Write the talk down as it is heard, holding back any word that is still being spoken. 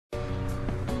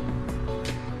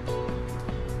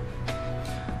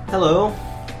Hello.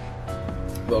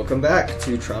 Welcome back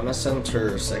to Trauma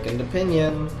Center, Second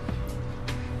Opinion.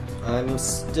 I'm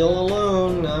still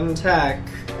alone, I'm Tack.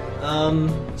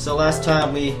 So last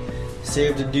time we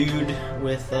saved a dude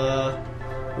with,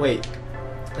 wait.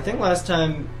 I think last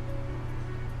time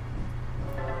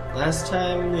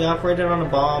we operated on a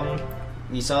bomb,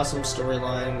 we saw some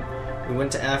storyline, we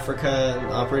went to Africa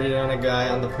and operated on a guy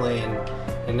on the plane,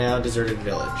 and now Deserted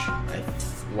Village.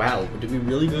 Wow, did we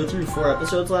really go through 4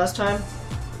 episodes last time?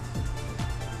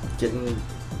 Getting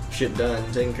shit done,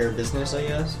 taking care of business, I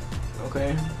guess.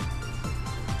 Okay.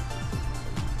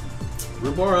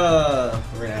 Rubora!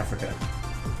 We're in Africa.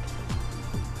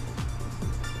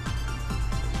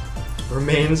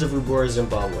 Remains of Rubora,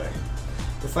 Zimbabwe.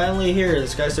 We're finally here, the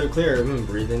sky's so clear,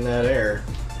 breathe in that air.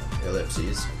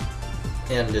 Ellipses.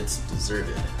 And it's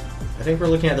deserted. I think we're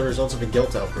looking at the results of a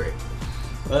guilt outbreak.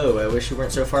 Oh, I wish you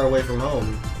weren't so far away from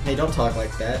home. Hey, don't talk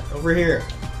like that. Over here.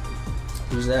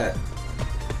 Who's that?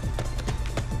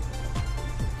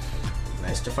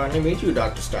 Nice to finally meet you,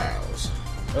 Dr. Stiles.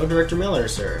 Oh, Director Miller,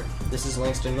 sir. This is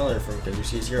Langston Miller from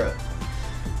Caduceus Europe.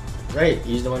 Right,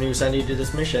 he's the one who sent you to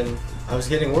this mission. I was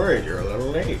getting worried. You're a little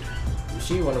late. You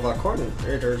see, one of our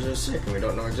coordinators is sick, and we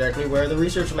don't know exactly where the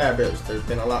research lab is. There's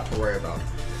been a lot to worry about.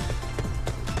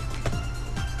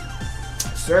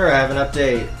 Sir, I have an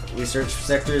update. We searched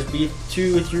sectors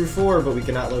B2 through 4, but we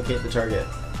cannot locate the target.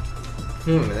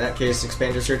 In that case,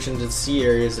 expand your search into C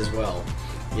areas as well.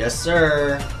 Yes,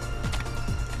 sir.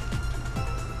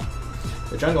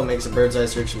 The jungle makes a bird's eye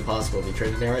search impossible. We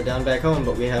tried to narrow it down back home,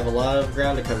 but we have a lot of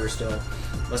ground to cover still.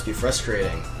 Must be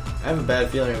frustrating. I have a bad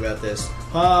feeling about this.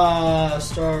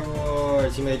 Star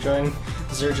Wars! You may join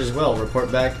the search as well.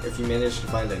 Report back if you manage to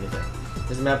find anything.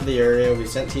 Here's a map of the area. We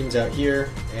sent teams out here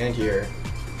and here.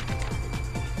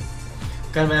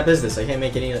 What kind of map is this? I can't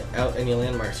make out any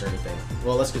landmarks or anything.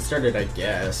 Well, let's get started, I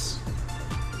guess.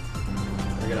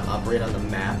 We're gonna operate on the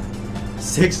map.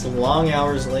 6 long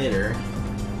hours later.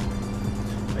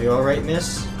 Are you alright,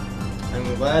 miss?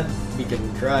 I'm glad we can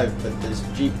drive, but this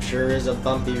Jeep sure is a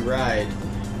bumpy ride.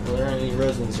 Well, there aren't any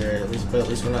roads in this area, but at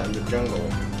least we're not in the jungle.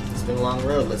 It's been a long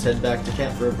road. Let's head back to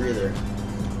camp for a breather.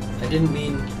 I didn't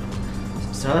mean...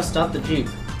 Stop the Jeep.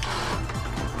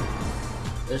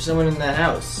 There's someone in that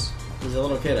house. He's a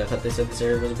little kid. I thought they said this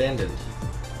area was abandoned.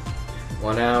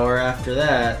 1 hour after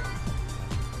that...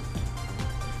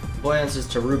 The boy answers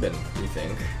to Ruben, we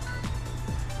think.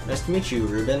 Nice to meet you,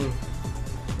 Ruben.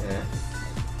 Yeah.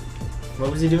 What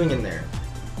was he doing in there?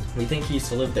 We think he used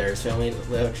to live there. His family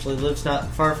actually lives not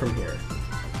far from here.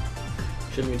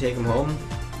 Shouldn't we take him home?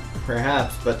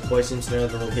 Perhaps, but the boy seems to know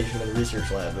the location of the research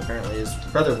lab. Apparently his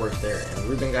brother worked there, and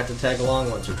Ruben got to tag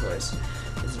along once or twice.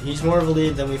 He's more of a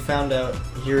lead than we found out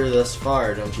here thus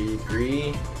far, don't you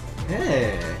agree?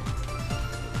 Hey.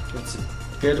 It's as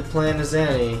good a plan as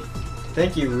any.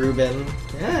 Thank you, Ruben.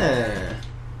 Yeah.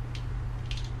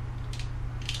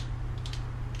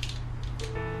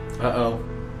 Uh-oh.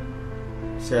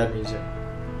 Sad music.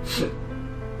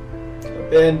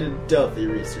 Abandoned Delphi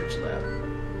Research Lab.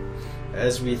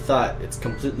 As we thought, it's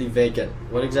completely vacant.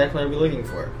 What exactly are we looking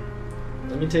for?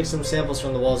 Let me take some samples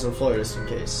from the walls and floor just in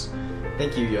case.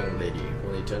 Thank you, young lady.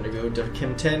 We'll need to undergo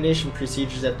decontamination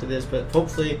procedures after this, but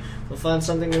hopefully we'll find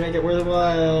something to make it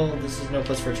worthwhile. This is no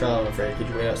place for trial, I'm afraid. Could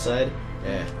you wait outside?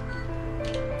 Eh.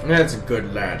 That's a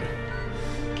good lad.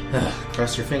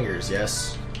 Cross your fingers,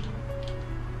 yes?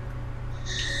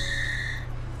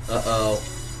 Uh-oh.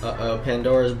 Uh-oh,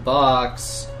 Pandora's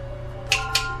box.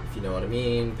 If you know what I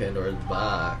mean, Pandora's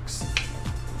box.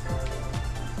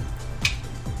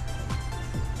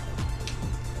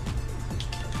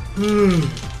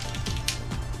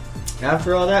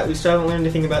 After all that, we still haven't learned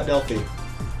anything about Delphi.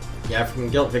 The African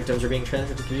guilt victims are being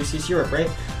transferred to Caduceus Europe, right?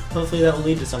 Hopefully that will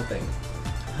lead to something.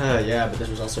 Yeah, but this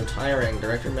was also tiring.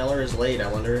 Director Miller is late. I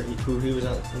wonder who he was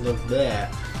on the... Bleh.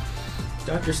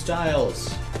 Dr. Stiles.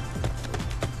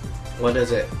 What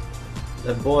is it?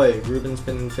 That boy, Ruben's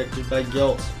been infected by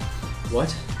guilt. What?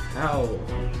 How?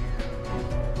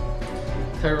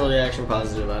 Chiral reaction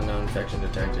positive, unknown infection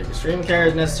detected. Extreme care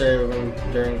is necessary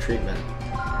during treatment.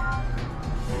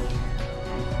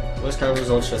 Most chiral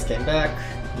results just came back.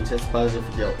 He tests positive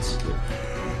for guilt.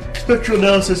 Spectral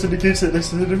analysis indicates that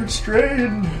this is a different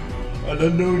strain. An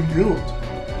unknown guilt.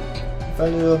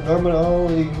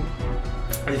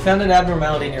 We found an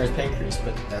abnormality near his pancreas,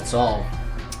 but that's all.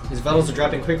 His vitals are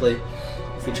dropping quickly.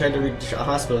 If we tried to reach a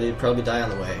hospital, he'd probably die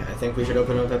on the way. I think we should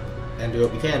open up and do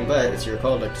what we can, but it's your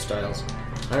call, Dr. Stiles.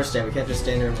 I understand, we can't just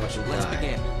stand there and watch him die. Let's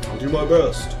begin. I'll do my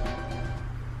best.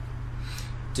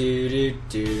 Do do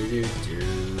do do do.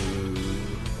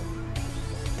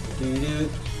 Do do.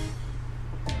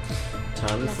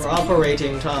 Time for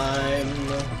operating time.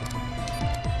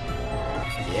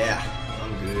 Yeah,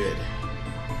 I'm good.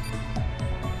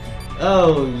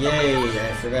 Oh, yay,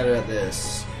 I forgot about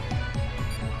this.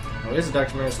 Well, this is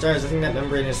Dr. Miller Stars. I think that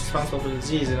membrane is responsible for the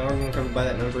disease, and an organ covered by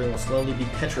that membrane will slowly be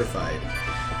petrified.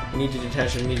 We need to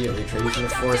detach it immediately. Try using the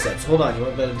forceps. Hold on, you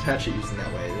won't be able to detach it using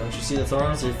that way. Don't you see the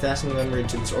thorns? They're fastening the membrane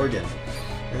to this organ.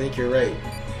 I think you're right.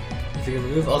 If you can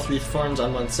remove all 3 thorns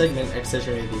on one segment,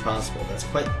 excision may be possible. That's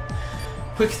quite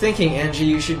quick thinking, Angie.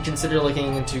 You should consider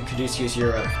looking into Caduceus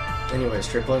Europe. Anyways,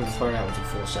 try pulling the thorn out with your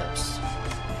forceps.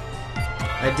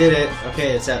 I did it.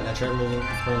 Okay, it's out. Now try removing the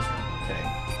thorns. Okay.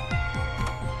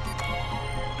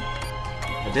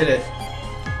 I did it.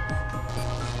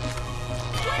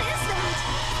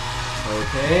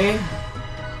 Okay.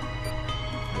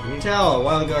 How can you tell? A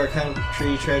while ago, our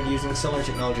country tried using similar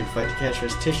technology to fight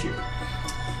cancerous tissue,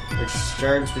 which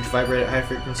shards which vibrate at high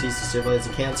frequencies to stabilize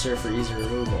the cancer for easy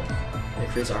removal. It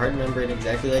creates a hard membrane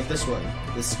exactly like this one.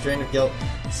 This strain of guilt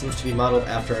seems to be modeled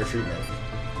after our treatment.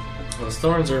 Those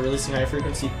thorns are releasing high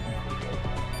frequency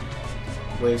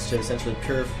waves to essentially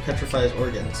petrify his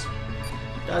organs.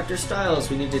 Dr. Stiles,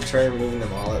 we need to try removing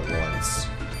them all at once.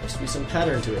 There must be some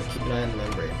pattern to it. Keep an eye on the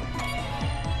membrane.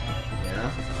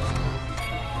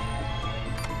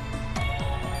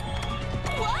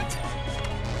 What?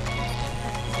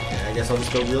 Okay, I guess I'll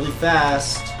just go really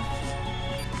fast.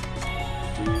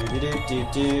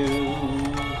 Do-do-do-do-do.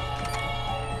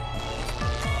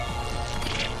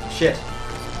 Shit.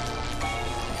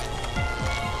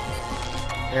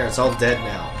 There, it's all dead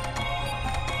now.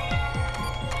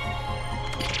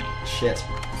 Shit.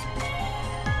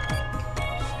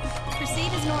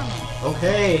 Proceed as normal.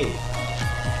 Okay.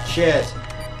 Shit.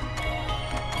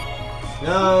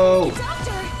 No.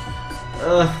 Doctor!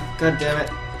 Ugh, god damn it.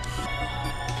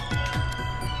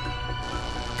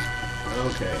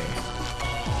 Okay.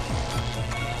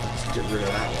 Let's get rid of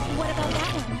that one. What about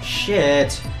that one?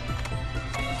 Shit.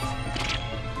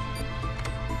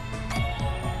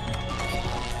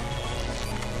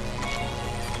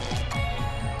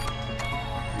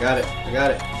 Got it. I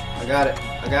got it. I got it.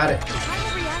 I got it. The time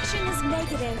of reaction is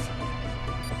negative.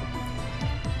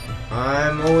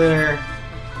 I'm a winner.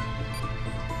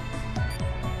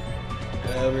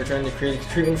 We were trying to create a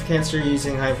treatment for cancer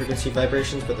using high-frequency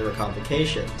vibrations, but there were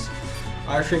complications.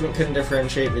 Our treatment couldn't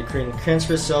differentiate between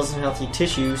cancerous cells and healthy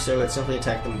tissue, so it simply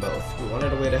attacked them both. We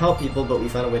wanted a way to help people, but we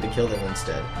found a way to kill them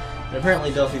instead. And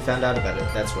apparently Delphi found out about it.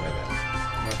 That's what I meant.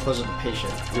 I'm closer to the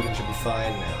patient. Ruben should be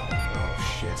fine now. Oh,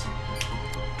 shit.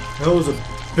 That was a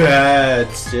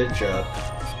bad stitch-up.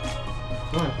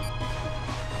 Come on.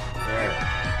 There.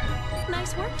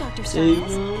 Nice work, Dr.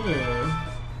 Stiles.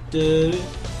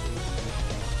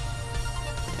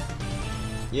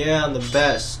 Yeah, I'm the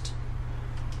best.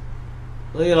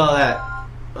 Look at all that.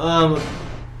 I'm a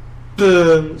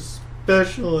boom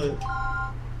specialist. I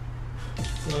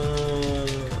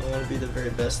want to be the very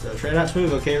best, though. Try not to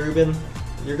move, okay, Ruben?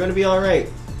 You're going to be alright.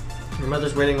 Your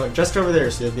mother's waiting just over there,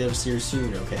 so you'll be able to see her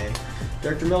soon, okay?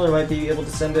 Dr. Miller might be able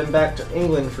to send him back to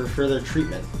England for further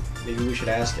treatment. Maybe we should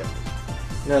ask him.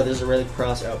 No, there's a Red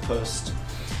Cross outpost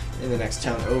in the next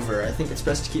town over. I think it's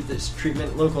best to keep this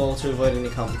treatment local to avoid any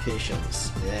complications.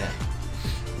 Yeah.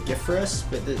 A gift for us?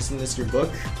 But isn't this your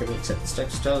book? Can we accept this Dr.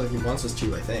 Stiles like he wants us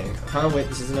to, I think. Huh? Wait,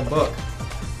 this isn't a book.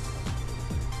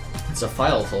 It's a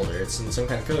file folder. It's in some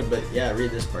kind of code, but yeah,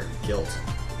 read this part. Guilt.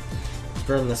 Let's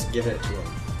burn this and give it to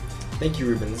him. Thank you,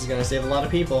 Ruben. This is gonna save a lot of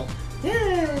people.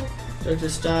 Yeah! Dr.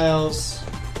 Stiles.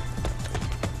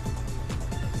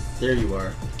 There you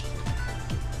are.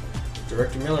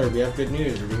 Director Miller, we have good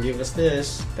news. Ruben gave us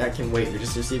this. That can wait. We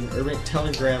just received an urgent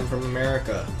telegram from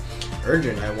America.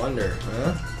 Urgent, I wonder,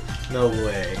 huh? No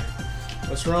way.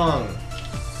 What's wrong?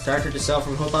 Dr. DeSalle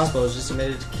from Hope Hospital was just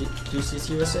admitted to Caduceus,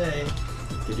 USA.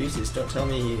 Caduceus, don't tell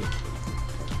me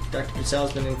Dr. DeSalle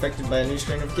has been infected by a new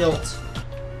strain of guilt.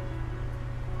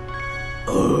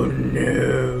 Oh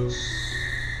no.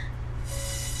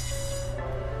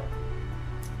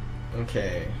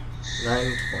 Okay.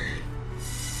 9:20.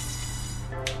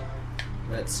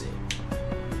 Let's see.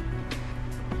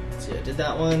 See, I did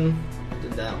that one. I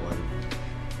did that one.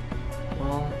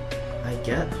 Well, I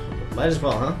get. Might as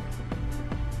well, huh?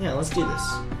 Yeah, let's do this.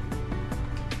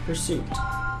 Pursuit.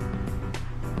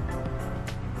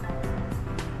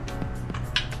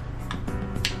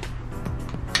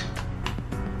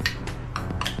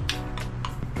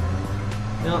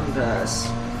 Mountain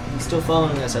Pass. He's still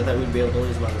following us. I thought we'd be able to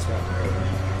lose him on this mountain road.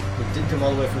 He did come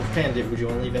all the way from Japan. Would you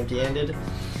want to leave empty-handed?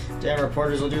 Damn,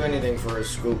 reporters will do anything for a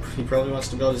scoop. He probably wants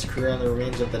to build his career on the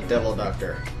remains of the Devil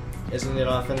Doctor. Isn't it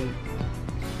often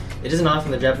It isn't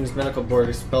often the Japanese medical board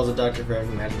expels a doctor for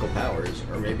having magical powers,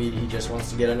 or maybe he just wants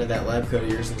to get under that lab coat of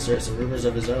yours and start some rumors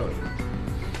of his own.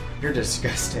 You're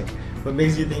disgusting. What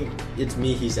makes you think it's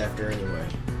me he's after anyway?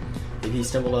 If he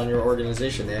stumbled on your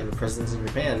organization, they have a presence in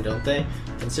Japan, don't they?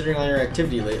 Considering all your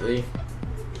activity lately,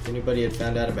 if anybody had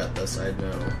found out about this, I'd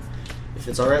know. If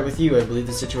it's alright with you, I believe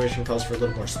the situation calls for a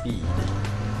little more speed.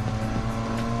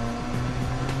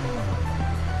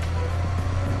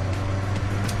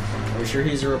 Are we sure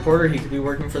he's a reporter? He could be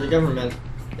working for the government.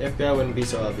 The FBI wouldn't be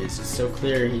so obvious. It's so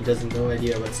clear he doesn't no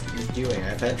idea what he's doing.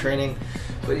 I've had training,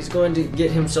 but he's going to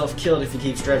get himself killed if he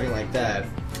keeps driving like that.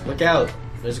 Look out!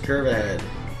 There's a curve ahead.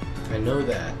 I know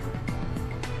that.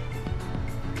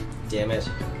 Damn it.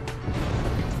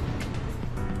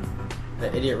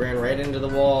 That idiot ran right into the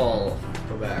wall.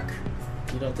 Go back.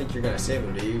 You don't think you're gonna save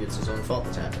him, do you? It's his own fault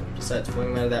that's happened. Besides, pulling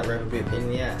him out of that wreck would be a pain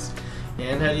in the ass.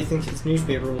 And how do you think his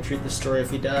newspaper will treat the story if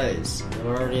he dies? I'm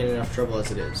already in enough trouble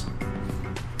as it is.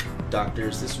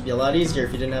 Doctors, this would be a lot easier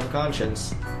if you didn't have a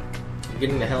conscience. You're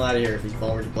getting the hell out of here if he's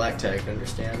already black tagged,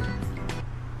 understand?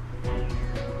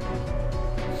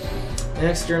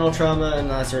 External trauma and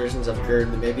lacerations have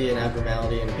occurred. There may be an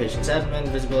abnormality in a patient's abdomen.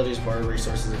 Visibility is poor.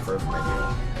 Resources are far from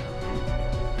ideal.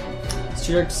 It's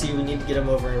too dark to see. We need to get him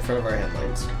over in front of our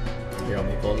headlights. Here, help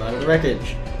me pull him out of the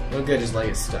wreckage. No good. His leg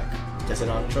is stuck. Guess I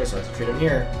don't have a choice. I'll have to treat him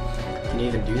here. Can you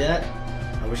even do that?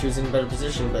 I wish he was in a better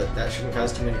position, but that shouldn't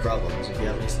cause too many problems. If you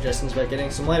have any suggestions about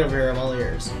getting some light over here, I'm all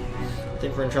ears. I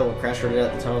think we're in trouble. Crash rooted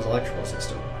out the tunnel's electrical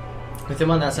system. With him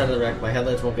on that side of the wreck, my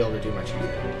headlights won't be able to do much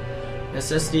either.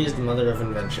 Necessity is the mother of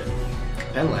invention.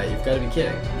 Penlight, you've got to be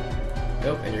kidding.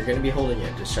 Nope, and you're going to be holding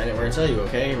it. Just shine it where I tell you,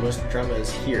 okay? Most of the trauma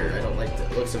is here. I don't like the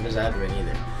looks of his abdomen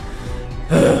either.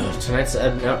 Tonight's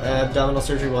abdominal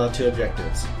surgery will have two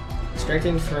objectives.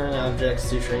 Extracting foreign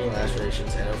objects, suturing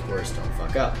lacerations, and of course, don't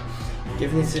fuck up.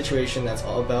 Given the situation, that's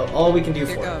all we can do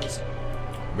for him.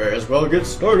 May as well get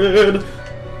started!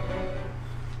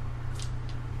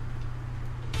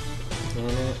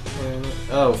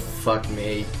 Oh, fuck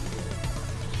me.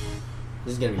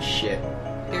 This is gonna be shit.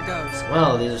 Here goes.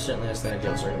 Well, these are certainly less than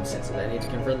ideal circumstances. I need to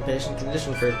confirm the patient's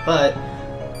condition first, but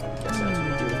guess that's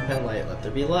what we do with penlight. Let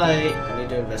there be light. I need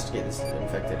to investigate this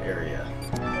infected area.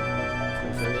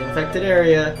 Confirm the infected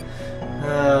area.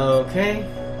 Okay.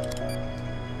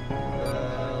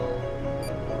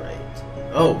 Right.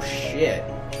 Oh shit.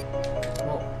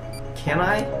 Well, can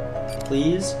I?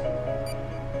 Please?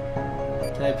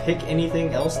 Can I pick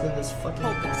anything else than this fucking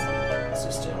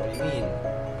assistant? What do you mean?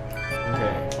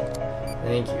 Okay.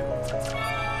 Thank you.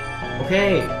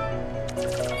 Okay.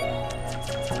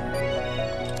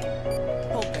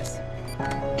 Focus.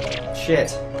 Shit.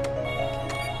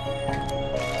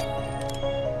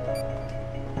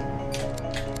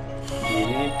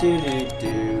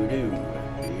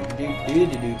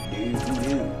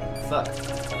 Fuck.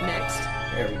 Next.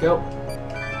 There we go.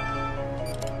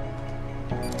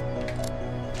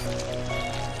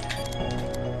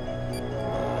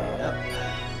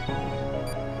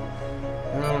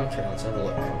 Okay, let's have a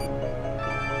look.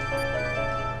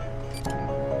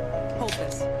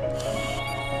 Focus.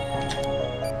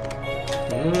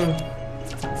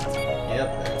 Yep,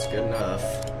 that's good enough.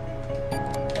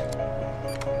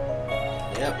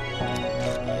 Yep.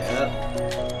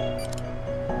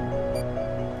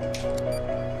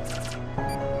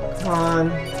 Come on.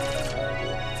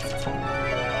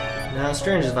 Now,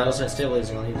 strange, his vitals aren't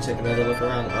stabilizing. I'll need to take another look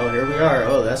around. Oh, here we are.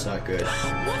 Oh, that's not good.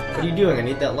 What are you doing? I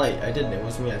need that light. I didn't. It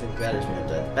wasn't me. I think the batteries may have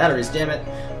died. Batteries, damn it.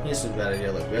 This is a bad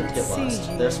idea. Look, we have to get lost.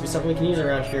 There has to be something we can use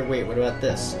around here. Wait, what about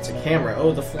this? It's a camera.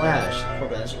 Oh, the flash. Poor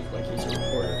bastard looks like he's a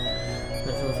reporter.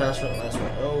 Then from the fast one, last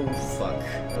one. Oh, fuck.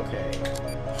 Okay.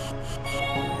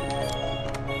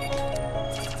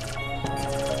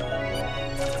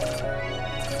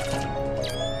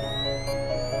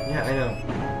 Yeah, I know.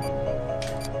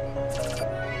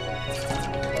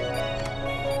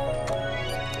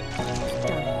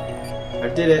 I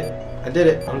did it. I did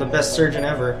it. I'm the best surgeon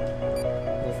ever.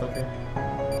 Motherfucker.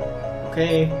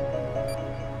 Okay.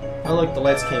 Oh look, the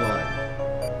lights came on.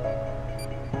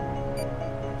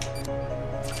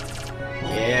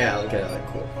 Yeah, look at that.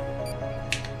 Cool.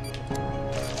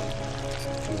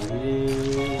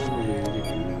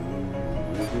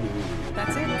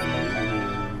 That's it.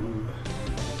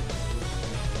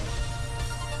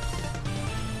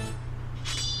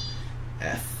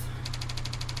 F.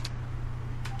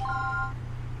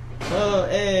 Oh,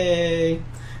 A.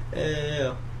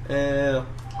 L. L.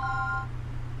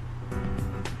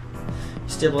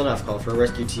 Stable enough. Call for a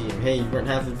rescue team. Hey, you weren't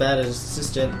half as bad as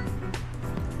assistant.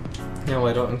 No,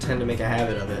 I don't intend to make a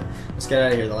habit of it. Let's get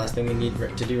out of here. The last thing we need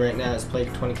to do right now is play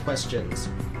 20 questions.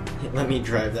 Let me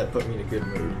drive. That put me in a good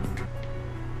mood.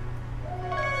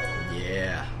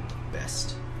 Yeah,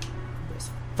 best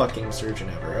fucking surgeon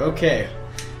ever. Okay,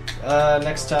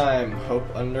 next time, Hope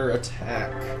under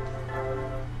attack.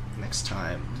 Next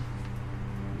time.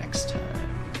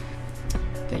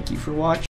 Thank you for watching.